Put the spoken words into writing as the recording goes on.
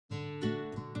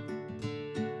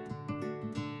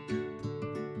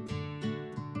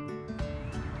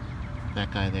That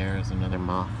guy there is another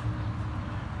moth.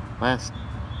 Last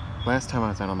time I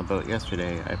was out on the boat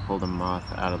yesterday, I pulled a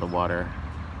moth out of the water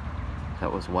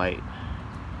that was white.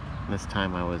 This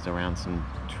time I was around some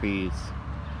trees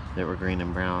that were green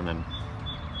and brown, and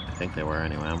I think they were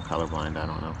anyway. I'm colorblind, I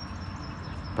don't know.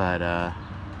 But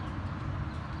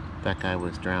that guy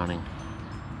was drowning,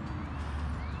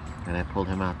 and I pulled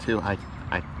him out too.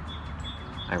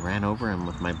 I ran over him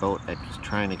with my boat. I was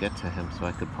trying to get to him so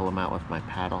I could pull him out with my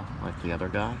paddle like the other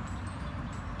guy.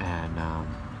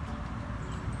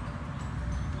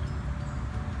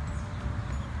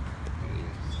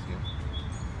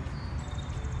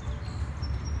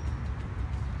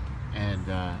 And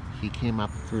he came up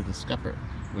through the scupper,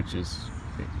 which is,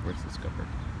 where's the scupper?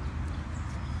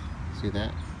 See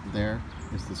that? There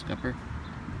is the scupper.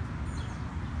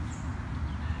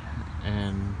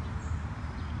 And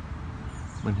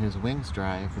when his wings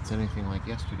dry, if it's anything like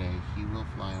yesterday, he will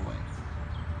fly away.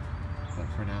 But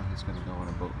for now, he's going to go on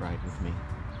a boat ride with me.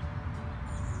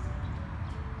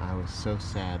 I was so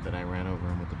sad that I ran over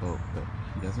him with the boat, but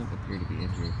he doesn't appear to be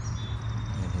injured,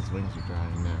 and his wings are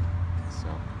drying now. So,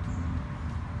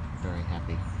 very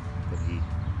happy that he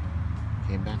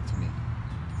came back to me.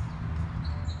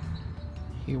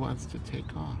 He wants to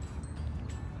take off.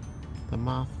 The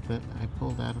moth that I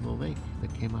pulled out of the lake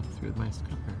that came up through my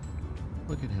scupper.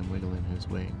 Look at him wiggling his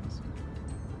wings.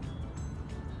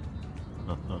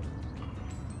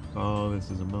 Oh, this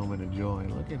is a moment of joy.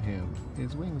 Look at him.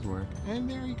 His wings work. And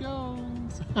there he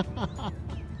goes.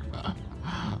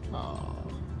 Oh.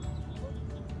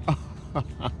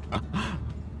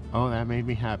 Oh, that made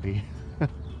me happy.